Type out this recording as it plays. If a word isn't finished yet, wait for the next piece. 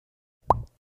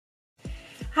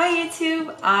Hi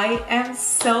YouTube! I am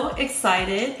so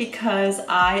excited because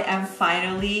I am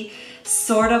finally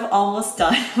sort of almost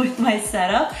done with my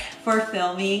setup for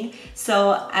filming.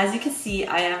 So as you can see,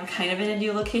 I am kind of in a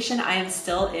new location. I am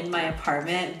still in my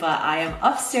apartment, but I am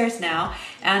upstairs now,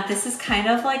 and this is kind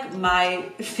of like my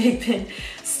FiGPiN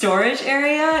storage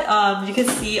area. You can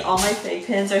see all my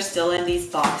FiGPiNs are still in these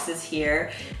boxes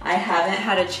here. I haven't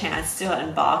had a chance to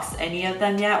unbox any of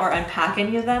them yet or unpack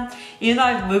any of them, even though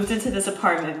I've moved into this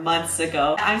apartment months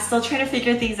ago. I'm still trying to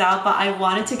figure things out, but I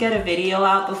wanted to get a video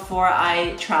out before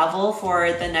I travel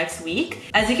for the next week.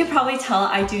 As you can probably tell,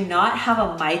 I do not have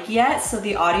a mic yet, so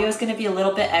the audio is going to be a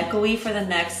little bit echoey for the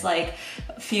next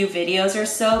few videos or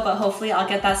so, but hopefully I'll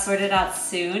get that sorted out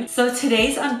soon. So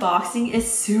today's unboxing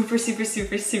is super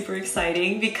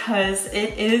exciting because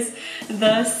it is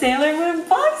the Sailor Moon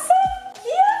box set.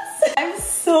 Yes! I'm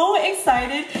so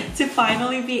excited to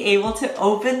finally be able to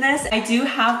open this. I do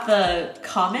have the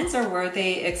commons, or were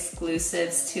they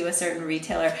exclusives to a certain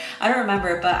retailer? I don't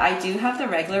remember, but I do have the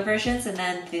regular versions, and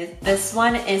then this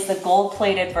one is the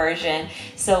gold-plated version.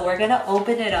 So we're gonna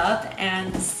open it up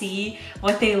and see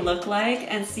what they look like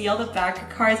and see all the backer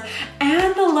cards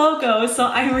and the logo. So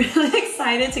I'm really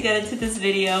excited to get into this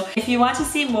video. If you want to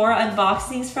see more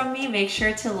unboxings from me, make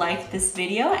sure to like this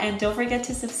video and don't forget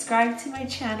to subscribe to my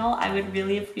channel. I would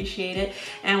really appreciate it.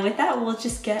 And with that, we'll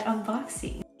just get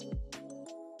unboxing.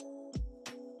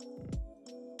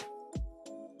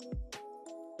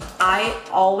 I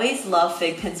always love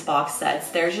FiGPiN's box sets.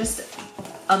 They're just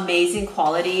amazing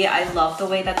quality. I love the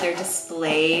way that they're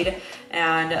displayed,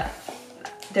 and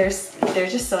they're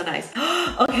just so nice.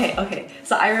 Okay,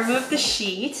 so I removed the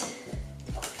sheet.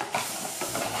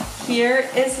 Here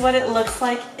is what it looks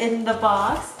like in the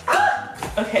box.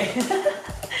 Okay.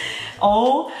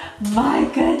 Oh my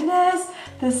goodness,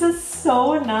 this is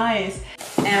so nice.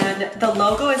 And the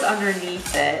logo is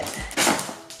underneath it.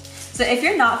 So if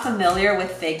you're not familiar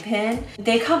with FiGPiN,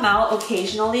 they come out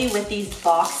occasionally with these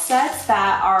box sets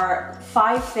that are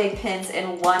 5 FiGPiNs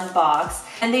in one box.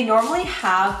 And they normally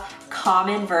have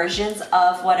common versions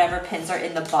of whatever pins are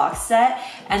in the box set,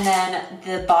 and then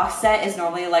the box set is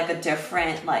normally like a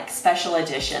different special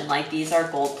edition. Like these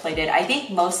are gold plated. I think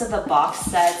most of the box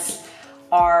sets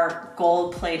are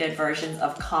gold plated versions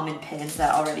of common pins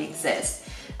that already exist.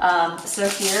 So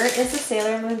here is the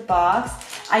Sailor Moon box.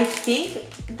 I think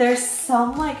there's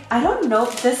some I don't know,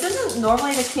 this isn't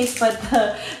normally the case, but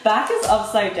the back is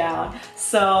upside down.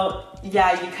 So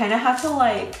yeah, you kind of have to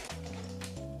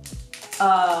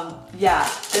yeah,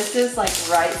 this is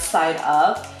right side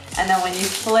up, and then when you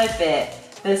flip it,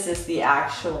 this is the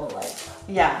actual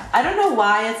yeah. I don't know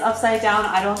why it's upside down.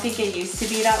 I don't think it used to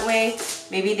be that way.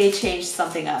 Maybe they changed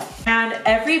something up. And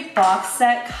every box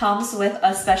set comes with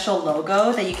a special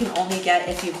logo that you can only get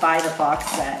if you buy the box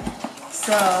set.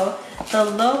 So the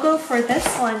logo for this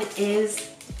one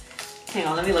is, hang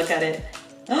on, let me look at it.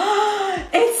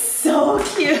 It's so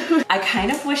cute. I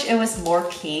kind of wish it was more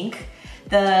pink.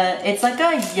 It's like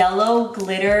a yellow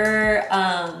glitter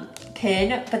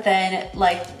pin, but then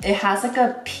it has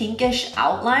a pinkish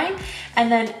outline,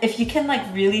 and then if you can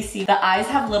really see, the eyes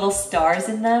have little stars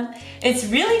in them. It's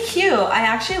really cute. I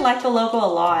actually like the logo a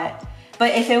lot.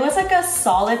 But if it was a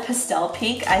solid pastel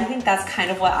pink, I think that's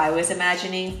kind of what I was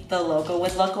imagining the logo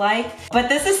would look like. But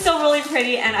this is still really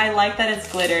pretty, and I like that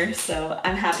it's glitter, so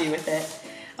I'm happy with it.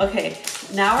 Okay,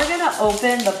 now we're gonna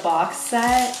open the box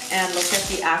set and look at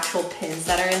the actual pins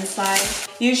that are inside.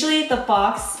 Usually the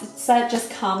box set just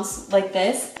comes like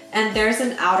this, and there's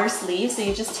an outer sleeve, so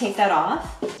you just take that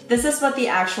off. This is what the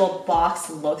actual box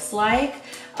looks like.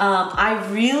 I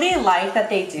really like that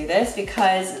they do this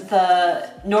because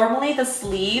normally the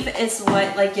sleeve is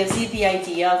what gives you the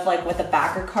idea of what the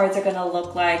backer cards are gonna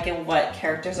look like and what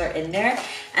characters are in there.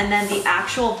 And then the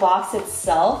actual box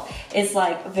itself is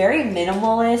very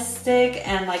minimalistic,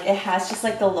 and it has just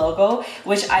the logo,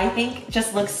 which I think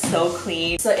just looks so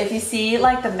clean. So if you see the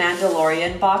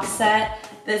Mandalorian box set,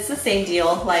 it's the same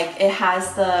deal. It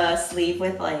has the sleeve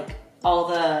with all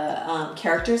the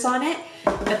characters on it,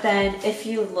 but then if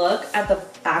you look at the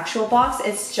actual box,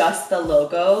 it's just the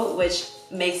logo, which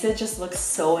makes it just look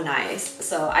so nice.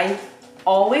 So I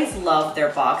always love their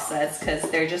box sets because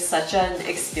they're just such an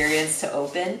experience to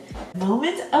open.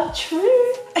 Moment of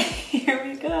truth. Here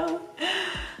we go.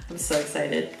 I'm so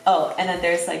excited. Oh, and then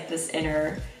there's this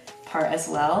inner part as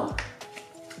well.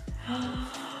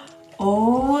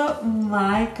 Oh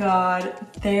my god,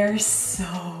 they're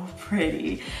so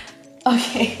pretty.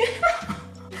 Okay.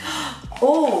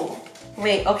 Oh,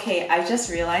 wait, okay, I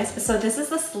just realized. So this is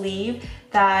the sleeve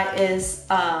that is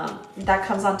that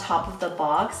comes on top of the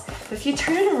box. But if you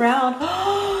turn it around,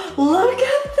 look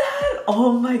at that!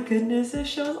 Oh my goodness, it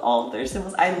shows all of their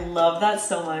symbols. I love that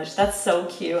so much. That's so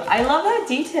cute. I love that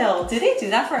detail. Do they do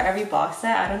that for every box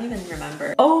set? I don't even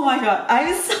remember. Oh my god,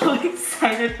 I'm so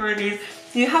excited for these.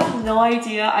 You have no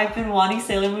idea, I've been wanting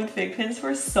Sailor Moon FiGPiNs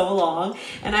for so long,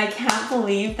 and I can't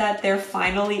believe that they're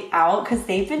finally out because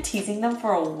they've been teasing them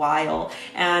for a while.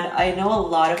 And I know a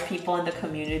lot of people in the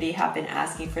community have been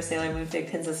asking for Sailor Moon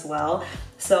FiGPiNs as well.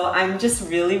 So I'm just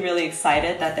really, really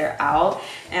excited that they're out.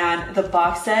 And the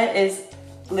box set is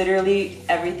literally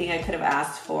everything I could have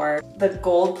asked for. The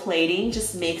gold plating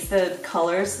just makes the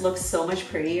colors look so much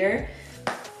prettier.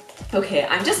 Okay,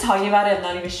 I'm just talking about it, I'm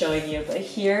not even showing you, but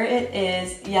here it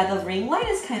is. Yeah, the ring light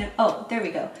is kind of, oh, there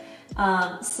we go.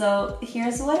 So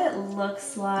here's what it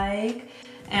looks like.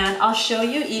 And I'll show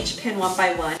you each pin one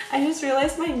by one. I just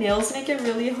realized my nails make it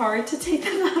really hard to take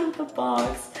them out of the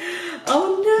box.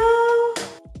 Oh no!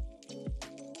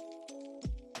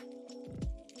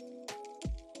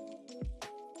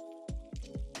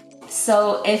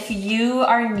 So if you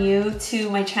are new to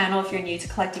my channel, if you're new to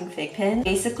collecting FiGPiN,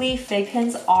 basically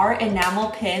FiGPiNs are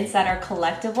enamel pins that are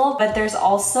collectible, but there's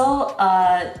also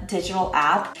a digital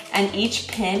app and each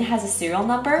pin has a serial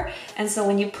number. And so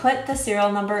when you put the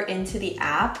serial number into the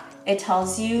app, it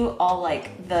tells you all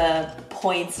like the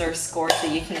points or scores that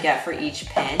you can get for each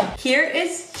pin. Here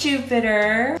is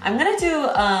Jupiter. I'm gonna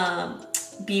do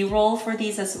B-roll for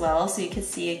these as well so you can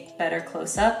see it better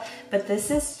close up, but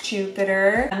this is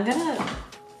Jupiter. I'm gonna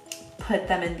put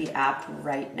them in the app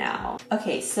right now.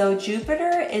 Okay, so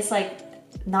Jupiter is like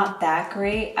not that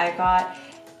great. I got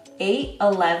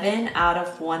 811 out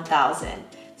of 1000,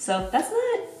 so that's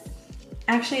not,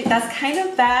 actually that's kind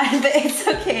of bad, but it's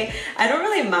okay. I don't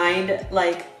really mind.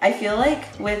 Like, I feel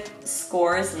like with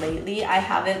scores lately I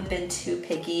haven't been too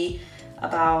picky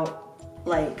about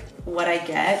like what I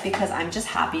get because I'm just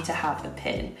happy to have the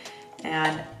pin.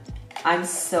 And I'm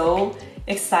so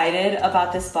excited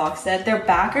about this box set. Their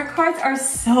backer cards are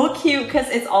so cute because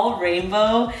it's all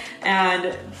rainbow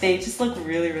and they just look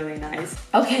really, really nice.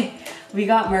 Okay, we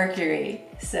got Mercury.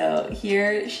 So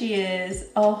here she is.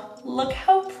 Oh, look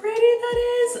how pretty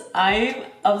that is. I'm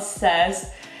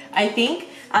obsessed. I think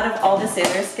out of all the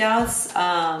Sailor Scouts,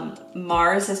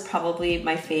 Mars is probably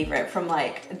my favorite from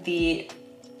like the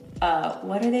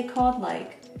what are they called?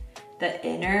 Like the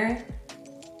inner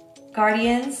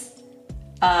Guardians.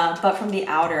 But from the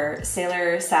outer,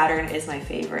 Sailor Saturn is my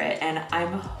favorite. And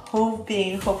I'm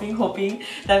hoping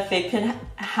that FiGPiN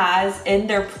has in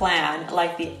their plan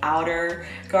like the outer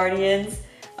Guardians,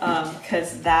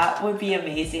 because that would be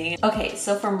amazing. Okay,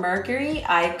 so for Mercury,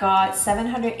 I got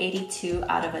 782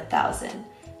 out of 1000.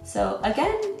 So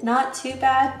again, not too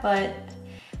bad, but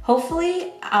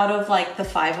hopefully out of like the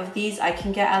 5 of these, I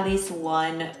can get at least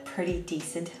one pretty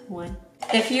decent one.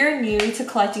 If you're new to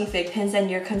collecting FiGPiNs and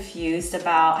you're confused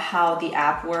about how the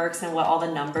app works and what all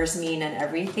the numbers mean and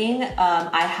everything,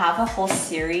 I have a whole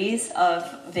series of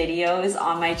videos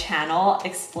on my channel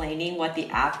explaining what the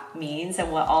app means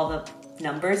and what all the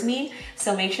numbers mean.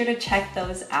 So make sure to check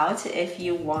those out if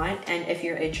you want and if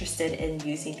you're interested in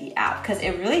using the app, because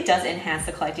it really does enhance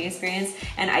the collecting experience.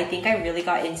 And I think I really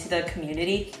got into the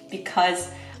community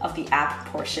because of the app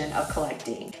portion of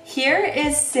collecting. Here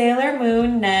is Sailor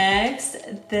Moon next.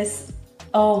 This,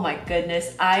 oh my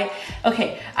goodness.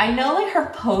 Okay, I know like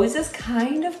her pose is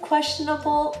kind of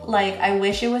questionable. Like I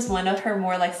wish it was one of her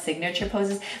more like signature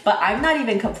poses, but I'm not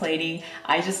even complaining.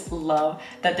 I just love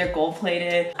that they're gold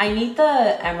plated. I need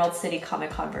the Emerald City Comic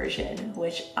Con version,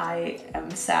 which I am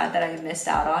sad that I missed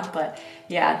out on, but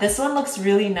yeah, this one looks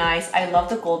really nice. I love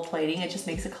the gold plating. It just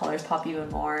makes the colors pop even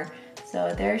more.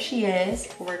 So there she is.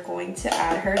 We're going to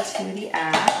add her to the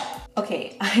app.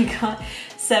 Okay, I got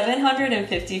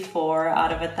 754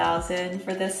 out of 1000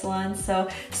 for this one. So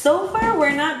far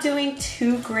we're not doing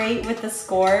too great with the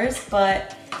scores,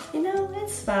 but you know,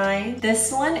 it's fine.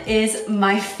 This one is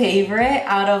my favorite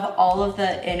out of all of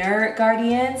the inner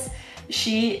Guardians.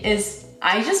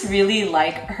 I just really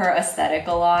like her aesthetic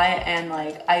a lot, and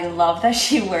like I love that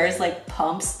she wears like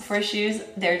pumps for shoes.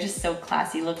 They're just so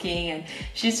classy looking, and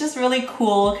she's just really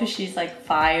cool because she's like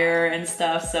fire and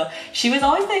stuff. So she was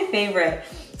always my favorite.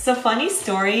 So funny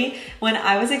story, when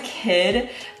I was a kid,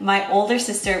 my older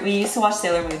sister, we used to watch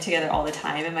Sailor Moon together all the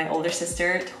time, and my older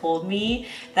sister told me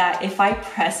that if I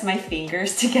press my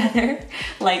fingers together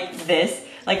like this,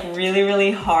 like really, really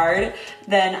hard,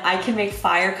 then I can make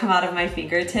fire come out of my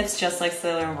fingertips just like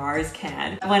Sailor Mars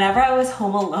can. Whenever I was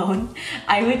home alone,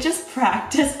 I would just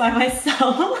practice by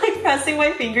myself, like pressing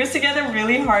my fingers together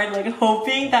really hard, like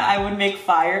hoping that I would make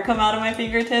fire come out of my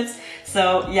fingertips.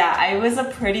 So yeah, I was a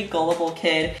pretty gullible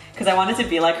kid because I wanted to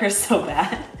be like her so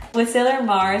bad. With Sailor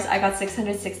Mars, I got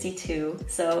 662.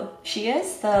 So she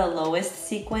is the lowest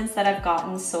sequence that I've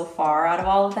gotten so far out of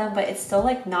all of them, but it's still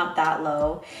like not that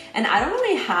low. And I don't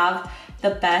really have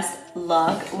the best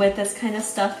luck with this kind of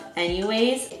stuff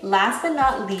anyways. Last but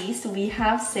not least, we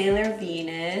have Sailor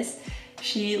Venus.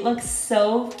 She looks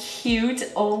so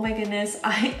cute. Oh my goodness.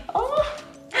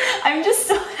 I'm just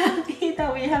so happy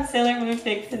that we have Sailor Moon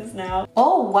FiGPiNs now.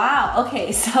 Oh wow,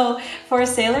 okay, so for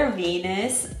Sailor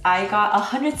Venus, I got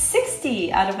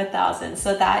 160 out of 1,000.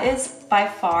 So that is by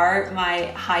far my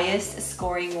highest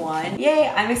scoring one. Yay,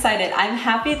 I'm excited. I'm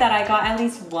happy that I got at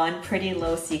least one pretty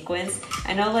low sequence.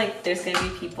 I know like there's gonna be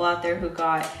people out there who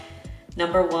got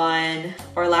 #1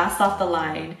 or last off the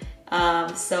line.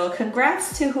 So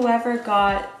congrats to whoever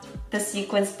got the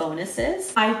sequence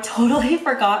bonuses. I totally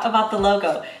forgot about the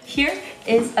logo. Here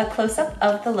is a close-up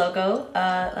of the logo.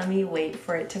 Let me wait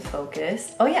for it to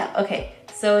focus. Oh yeah, okay.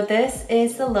 So this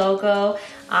is the logo.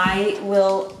 I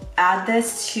will add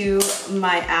this to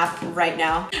my app right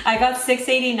now. I got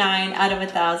 689 out of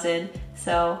 1,000.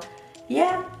 So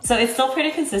yeah, so it's still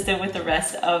pretty consistent with the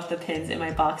rest of the pins in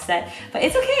my box set, but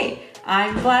it's okay.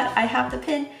 I'm glad I have the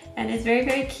pin and it's very,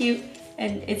 very cute.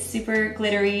 And it's super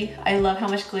glittery. I love how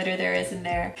much glitter there is in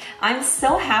there. I'm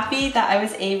so happy that I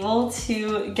was able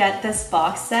to get this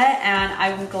box set, and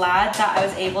I'm glad that I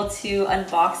was able to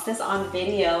unbox this on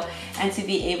video and to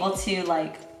be able to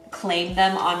like claim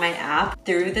them on my app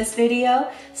through this video.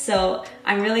 So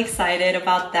I'm really excited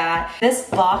about that. This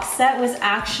box set was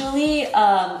actually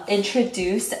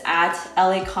introduced at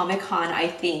LA Comic Con, I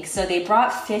think. So they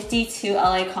brought 50 to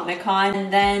LA Comic Con,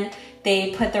 and then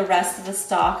they put the rest of the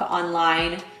stock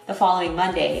online the following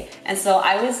Monday. And so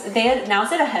they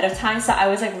announced it ahead of time, so I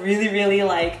was like really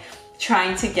like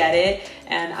trying to get it,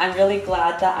 and I'm really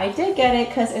glad that I did get it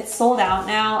because it's sold out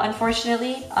now,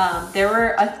 unfortunately. There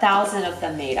were 1,000 of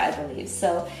them made, I believe.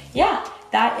 So yeah,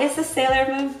 that is the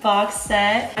Sailor Moon box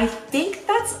set. I think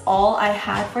that's all I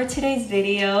had for today's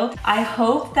video. I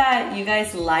hope that you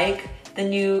guys like the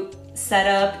new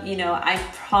setup. You know, I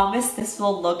promise this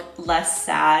will look less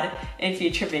sad in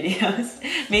future videos.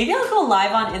 Maybe I'll go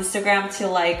live on Instagram to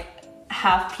like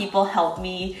have people help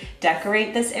me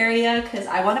decorate this area because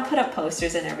I want to put up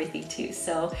posters and everything too.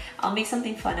 So I'll make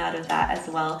something fun out of that as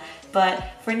well. But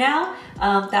for now,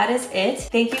 that is it.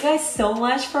 Thank you guys so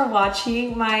much for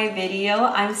watching my video.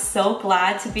 I'm so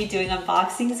glad to be doing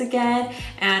unboxings again,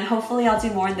 and hopefully I'll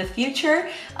do more in the future.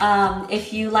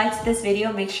 If you liked this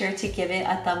video, make sure to give it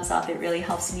a thumbs up. It really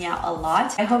helps me out a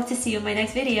lot. I hope to see you in my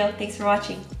next video. Thanks for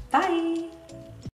watching. Bye!